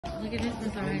Look at this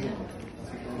design.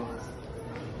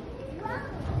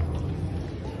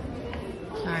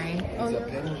 Sorry. It's a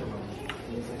pendulum.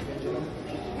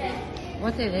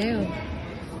 What's it do?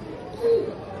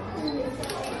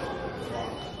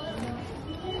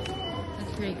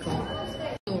 That's pretty cool.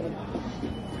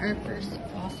 Our first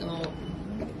fossil.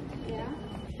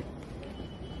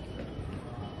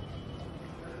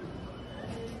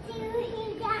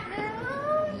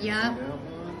 Yep.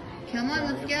 Come on,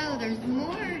 let's go. There's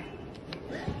more.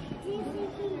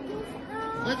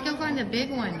 Let's go find the big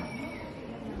one.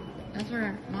 That's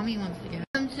where Mommy wants to go.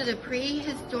 Welcome to the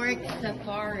prehistoric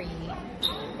safari.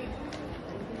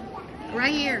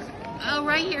 Right here. Oh,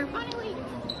 right here, finally.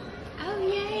 Oh,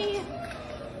 yay.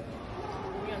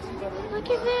 Look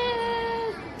at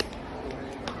this.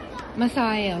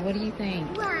 Messiah, what do you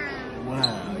think?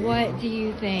 Wow. What do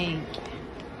you think?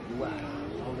 Wow.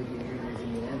 All the gears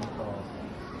in the end fall.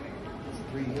 It's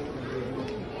 3 years.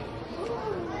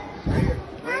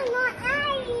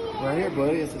 Right here,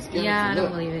 buddy. It's a skeleton. Yeah, I don't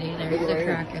Look. believe it either. Look It's right a here.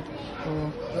 crack.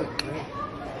 Cool. Look, right.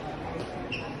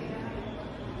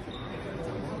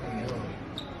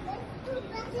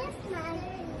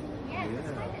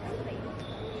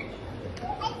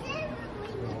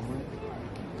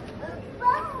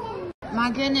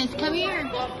 My goodness, come here.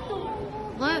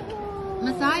 Look.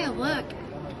 Messiah, look.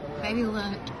 Baby,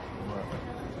 look.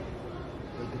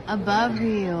 Above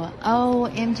you. Oh,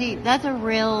 MG. That's a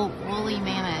real woolly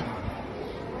mammoth.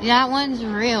 That one's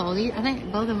real. I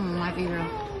think both of them might be real.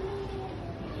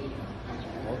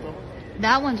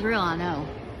 That one's real, I know.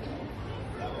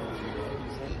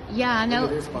 Yeah, I know.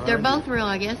 They're both real,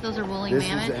 I guess. Those are woolly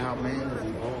mammoths. This is how man has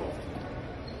evolved.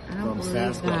 I don't From believe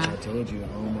Sasquatch, that. I told you,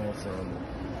 Homo from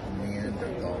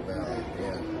Neanderthal Valley.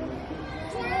 Yeah.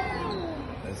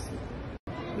 This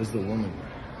is the woman.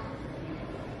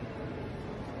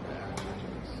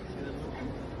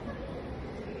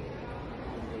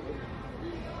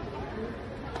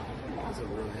 That's a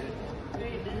real head.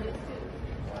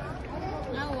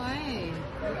 No way.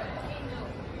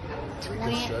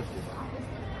 Reconstructed.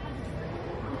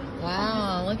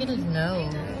 Wow, look at his nose.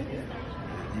 You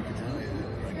can tell it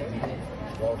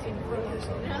like walking gorilla or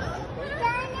something. Yeah,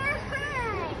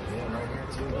 right here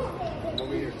too. Look.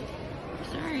 Over here.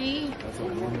 Sorry. That's a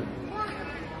woman.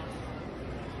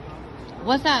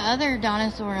 What's that other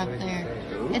dinosaur up there?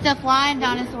 It's a flying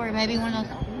dinosaur, maybe one of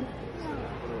those.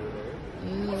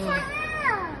 Ooh. Look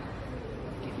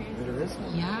at this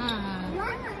one. Yeah.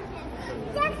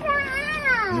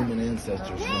 Human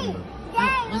ancestors. Remember. Oh,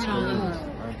 look at all those.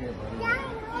 Right here, buddy.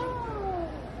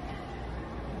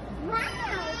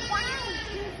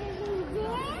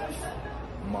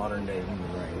 Modern day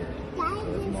human right here.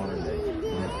 So that's modern day.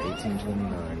 And that's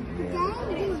 1829.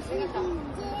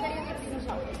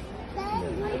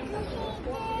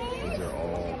 These are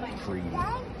all trees.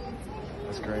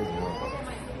 That's crazy,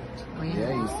 huh?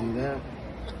 Yeah, you see that?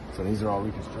 So these are all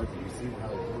reconstructed. You see how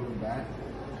they put them back?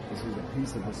 This is a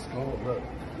piece of the skull. Look,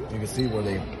 you can see where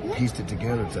they pieced it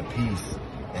together. It's a piece,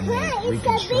 and they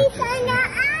reconstructed it.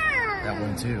 That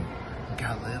one too. Look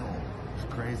how little. It's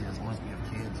crazy. This must be of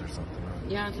kids or something. Right?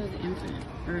 Yeah, it says infant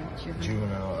or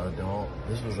Juvenile, adult.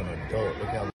 This was an adult. Look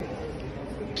how.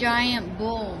 giant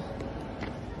bull.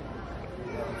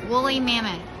 Woolly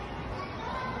mammoth.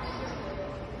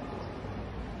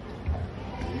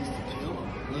 They used to kill them.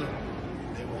 Look,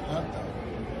 they would hunt them.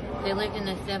 They lived in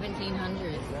the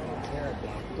 1700s. Is that a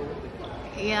pterodactyl?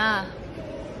 Yeah.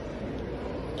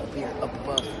 Up here, up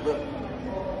above. Look.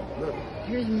 Look.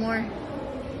 Here's more.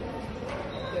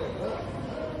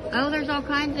 Oh, there's all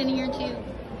kinds in here too.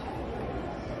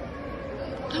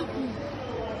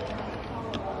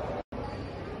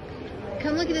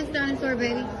 Come look at this dinosaur,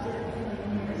 baby.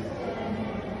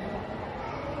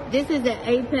 This is the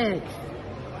apex.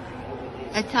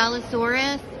 A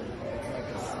Tylosaurus. It's like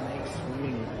a snake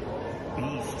swimming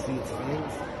beast. See its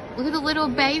fins? Look at the little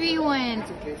baby one.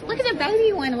 Look at the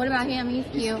baby one. What about him? He's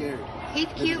cute. scared. He's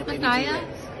cute, Messiah.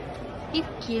 He's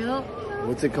cute.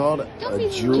 What's it called? Don't be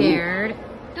scared.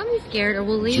 Don't be scared or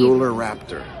we'll leave. Jeweler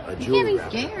raptor. A You jeweler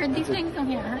can't be scared. These things don't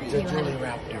hurt It's you. a jeweler honey.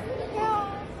 raptor.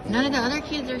 None of the other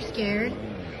kids are scared.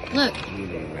 Look.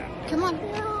 Jeweler raptor. Come on.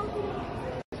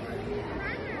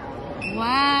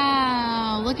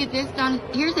 Wow. Look at this.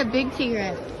 Here's a big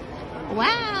T-Rex.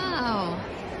 Wow.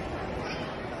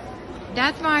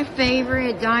 That's my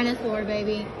favorite dinosaur,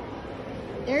 baby.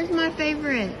 There's my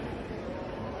favorite.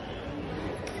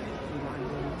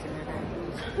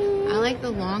 I like the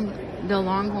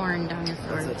longhorn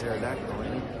dinosaur. That's a pterodactyl,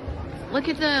 ain't it? Look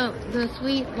at the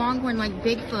sweet longhorn like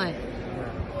Bigfoot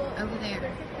over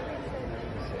there.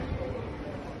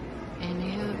 And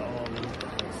who?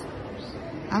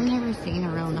 I've never seen a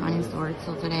real dinosaur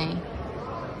till today.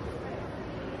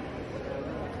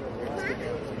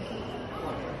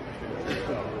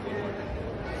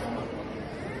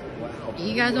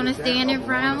 You guys want to stand in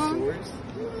front of them?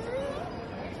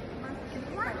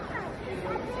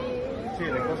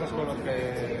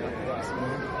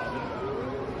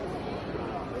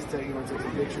 Let's take you want to take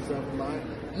some pictures of them, Mike?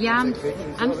 Yeah,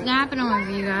 I'm snapping them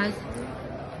for you guys.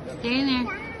 Stay in there.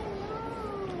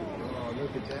 Oh,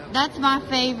 look at that. That's my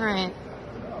favorite.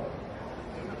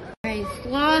 Alright,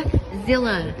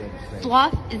 Slothzilla.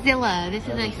 Slothzilla. This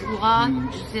is a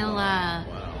Slothzilla.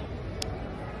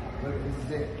 Look, this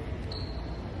is it.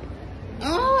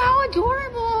 Oh, how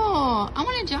adorable! I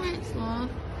want a giant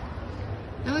sloth.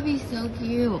 That would be so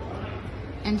cute.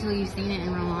 Until you've seen it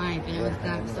in real life and it was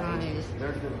that size.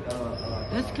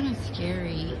 That's kind of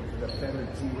scary. The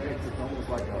feathered T-Rex, it's almost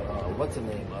like a, what's the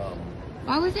name?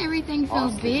 Why was everything so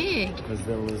big? Because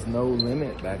there was no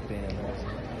limit back then.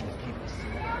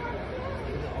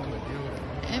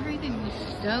 Everything was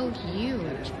so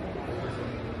huge.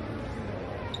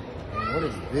 And what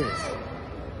is this?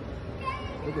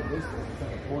 Look at this. It's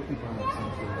like a porcupine or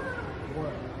something.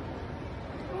 What?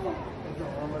 It's an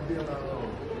armadillo.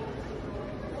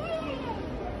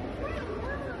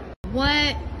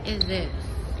 What is this?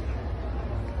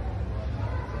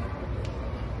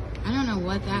 I don't know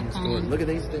what that thing. Look at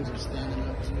these things are standing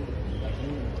up too.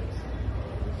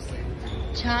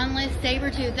 Chonless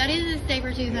saber-tooth. That is a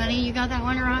saber-tooth, honey. You got that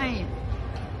one right.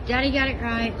 Daddy got it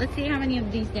right. Let's see how many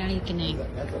of these Daddy can name.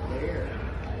 That's a bear.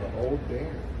 An old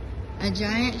bear. A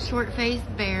giant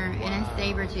short-faced bear and a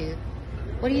saber-tooth.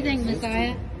 What do you think,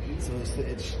 Messiah? So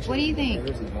it's What do you think?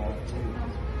 Bears evolved too.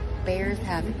 Bears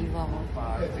have evolved.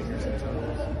 5 fingers and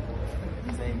toes.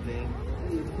 Same thing.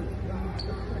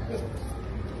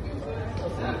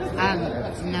 I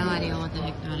have no idea what the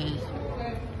heck that is.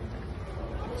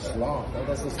 Sloth. Oh,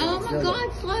 that's the Oh my God,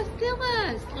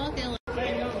 Slothzilla! Slothzilla.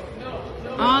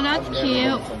 Oh, that's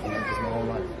cute.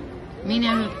 Me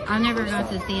never. I never got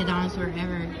to see a dinosaur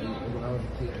ever.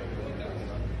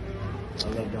 I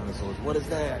love dinosaurs. What is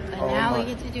that? But now we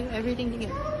get to do everything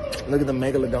together. Look at the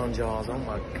megalodon jaws. Oh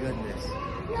my goodness.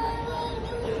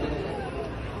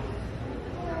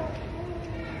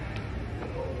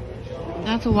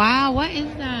 That's wow. What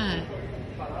is that?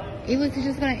 It was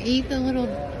just gonna eat the little.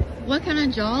 What kind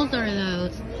of jaws are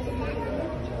those?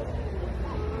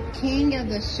 King of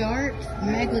the sharks,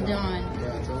 megalodon.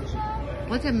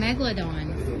 What's a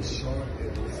megalodon? It's shark.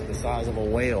 It's the size of a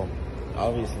whale.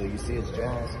 Obviously, you see its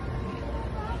jaws.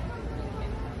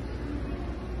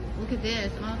 Look at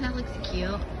this. Oh, that looks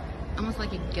cute. Almost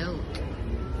like a goat.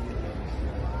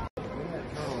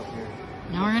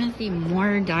 Now we're gonna see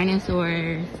more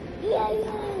dinosaurs.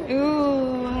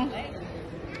 Ooh.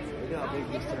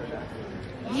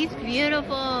 He's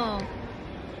beautiful.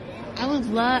 I would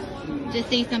love to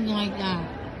see something like that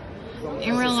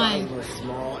in real life.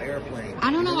 Small airplane.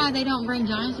 I don't know why they don't bring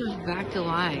dinosaurs back to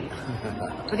life.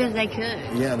 Because they could.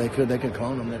 Yeah, they could. They could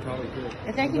clone them. They probably could.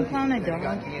 If they can clone a dog.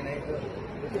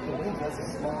 Look at the wings. That's a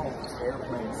small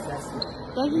airplane.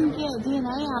 They can get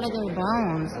DNA out of their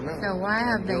bones. So why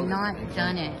have they not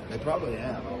done it? They probably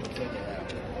have. I would think they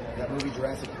have. That movie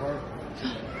Jurassic Park.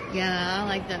 Yeah, I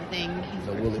like that thing.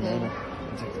 The woolly mammoth.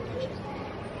 Take the pictures.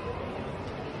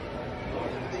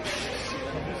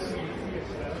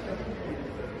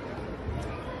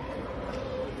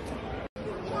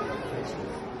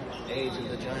 Age of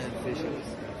the giant fishes.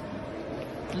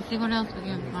 Let's see what else we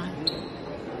can find.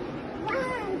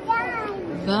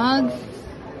 Bugs.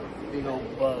 Big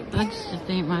old bugs. Bugs just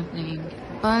ain't my thing.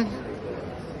 Bugs.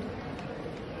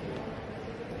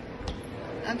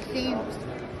 I've seen.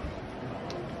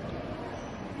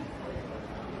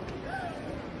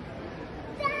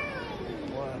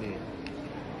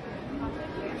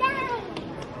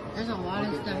 There's a lot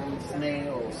of stuff.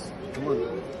 Snails. Come on.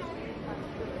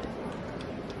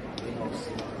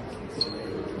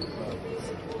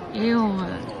 Ew. I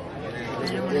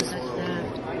don't want to touch that.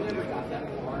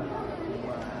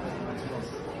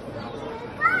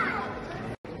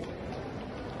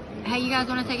 Hey, you guys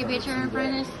want to take a picture in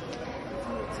front of this?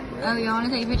 Oh, y'all want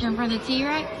to take a picture in front of the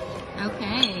T-Rex?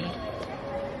 Okay.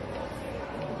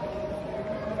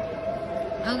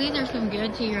 Oh, these are some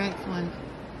good T-Rex ones.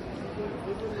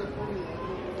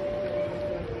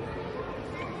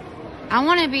 I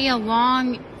want to be a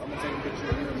long... I'm going to take a picture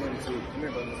of you and him too. Come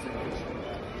here, buddy. Let's take a picture.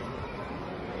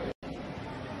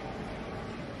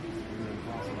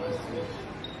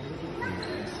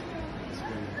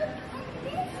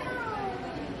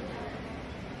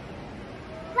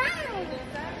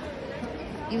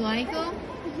 You like them?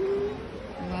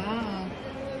 Wow.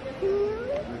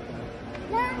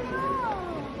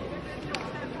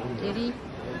 Did he?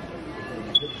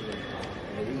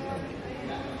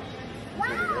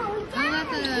 Oh,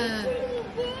 that's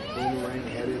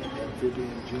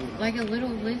like a little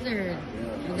lizard.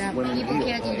 We got people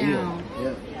catching down.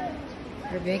 Yeah.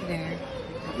 They're big there.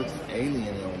 It looks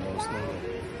alien almost.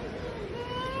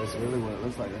 That's really what it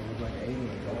looks like. It looks like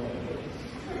aliens.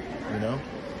 You know?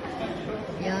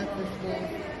 Yeah, that's cool.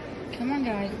 Come on,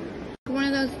 guys. One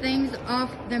of those things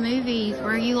off the movies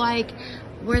where you like,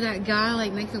 where that guy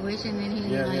like makes a wish and then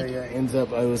he ends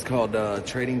up. It was called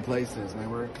Trading Places.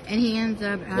 Remember? And he ends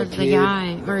up as the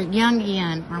guy or young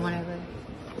again or whatever.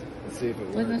 Let's see if it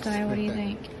works. Look, Messiah, what do you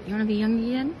think? You want to be young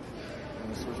again? You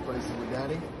want to switch places with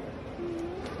Daddy?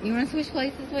 You want to switch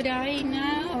places with Daddy?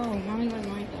 No, Mommy wouldn't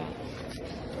like that.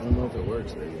 I don't know if it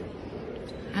works, baby.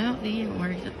 I don't think it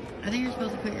works. I think you're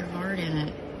supposed to put your heart in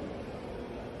it.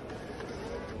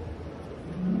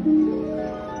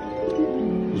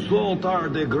 Zoltar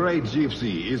the Great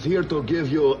Gypsy is here to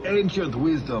give you ancient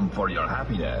wisdom for your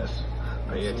happiness.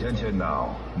 Pay attention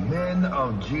now. Men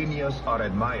of genius are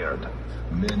admired.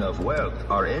 Men of wealth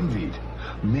are envied.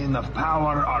 Men of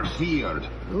power are feared.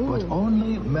 Ooh. But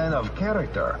only men of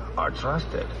character are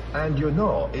trusted. And you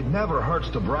know, it never hurts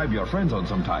to bribe your friends on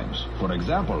sometimes. For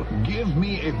example, give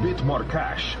me a bit more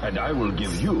cash and I will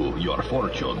give you your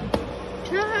fortune.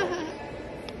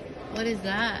 What is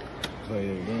that? Play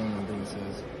it again. I think it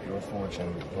says your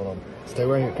fortune. Hold on. Stay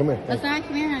right here. Come here. Let's not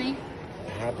come here, honey.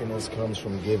 Happiness comes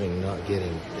from giving, not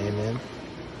getting. Amen.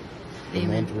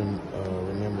 Amen.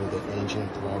 Remember the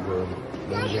ancient proverb,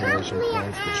 one generation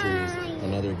plants the trees,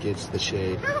 another gets the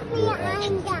shade. Your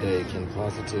actions today can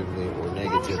positively or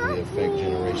negatively affect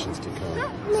generations to come.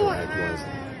 So act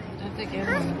wisely. That's a good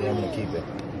one. Yeah, I'm going to keep it.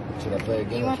 Should I play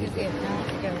again? You Or want to keep see it? it? No,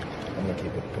 let's go. I'm going to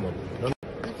keep it. Come on. No.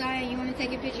 Messiah, you want to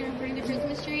take a picture and bring the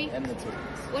Christmas tree? And the T-Rex.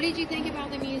 What did you think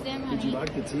about the museum, honey? Did you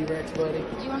like the T-Rex, buddy? Do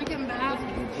you want to come back?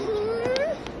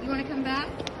 You want to come back?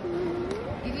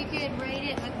 If you could rate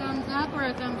it a thumbs up or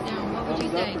a thumbs down, what would you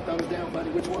say? Thumbs up or thumbs down,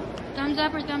 buddy? Which one? Thumbs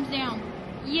up or thumbs down?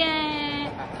 Yeah.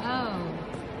 Oh.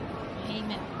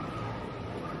 Amen.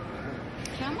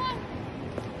 Come on.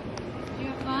 Did you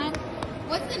have fun?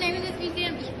 What's the name of this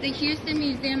museum? The Houston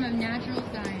Museum of Natural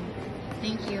Science.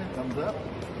 Thank you. Thumbs up?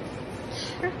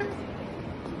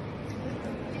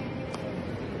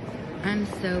 I'm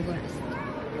so blessed.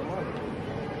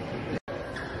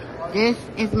 This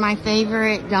is my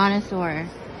favorite dinosaur.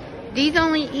 These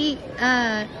only eat,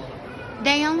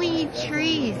 they only eat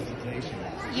trees.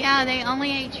 Yeah, they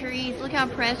only ate trees. Look how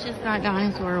precious that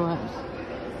dinosaur was.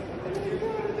 I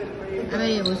bet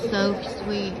it was so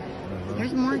sweet.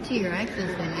 There's more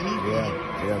T-Rexes than anything.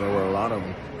 Yeah, there were a lot of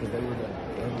them. Because they were the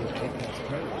apex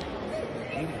predators.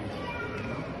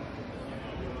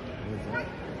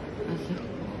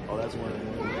 Oh, that's one of them.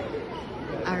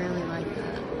 I really like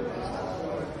that.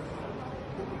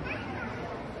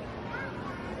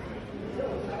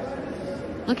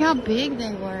 Look how big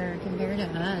they were compared to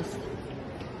us.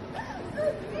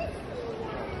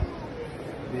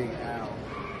 Big owl.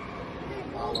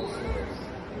 Allosaurus.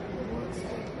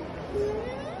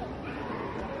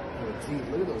 Teeth.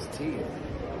 Look at those teeth.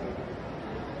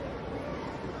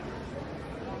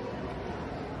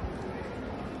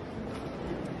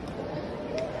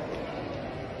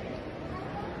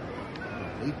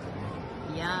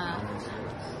 Yeah.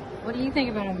 What do you think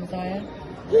about him, Messiah?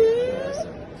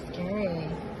 Scary.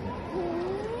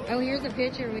 Oh, here's a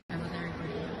picture.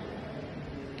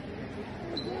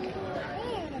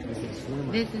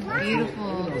 This is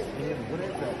beautiful.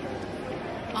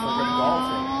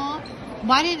 Aww.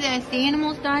 Why did the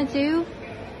animals die too?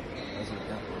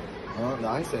 The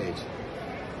Ice Age.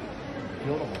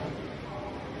 Killed them all.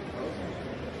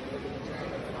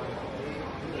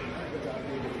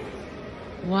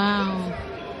 Wow.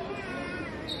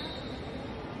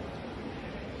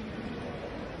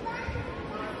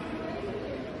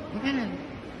 What kind of...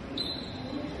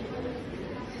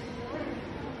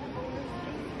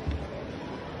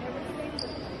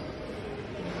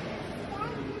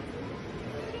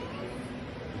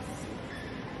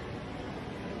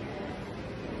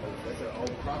 That's an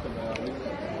old crocodile.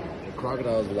 The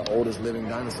crocodiles are the oldest living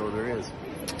dinosaur there is.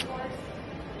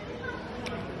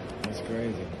 That's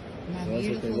crazy. My So that's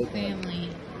what they beautiful look like. family.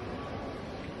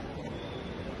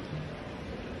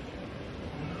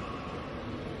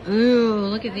 Ooh,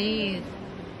 look at these.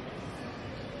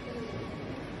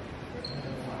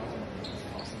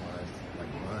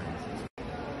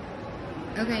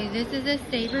 Okay, this is a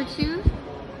saber tooth.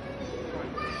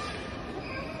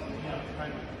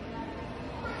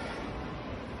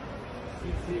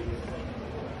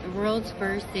 The world's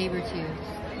first saber tooth.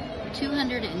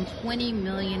 220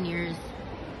 million years.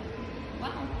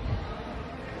 Wow.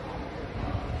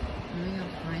 Let me go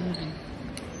find them.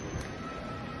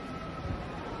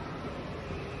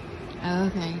 Oh,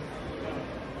 okay.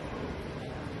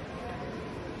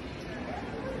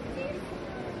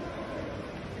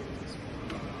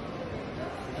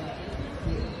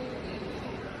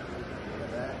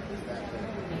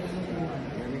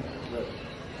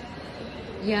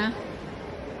 Yeah.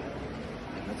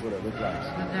 That's what it looked like.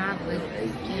 Fabulous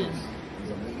fins.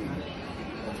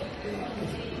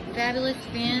 Fabulous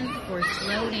fins for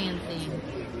slow dancing.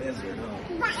 Lizard, huh?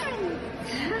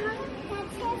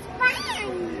 That's his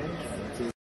barn.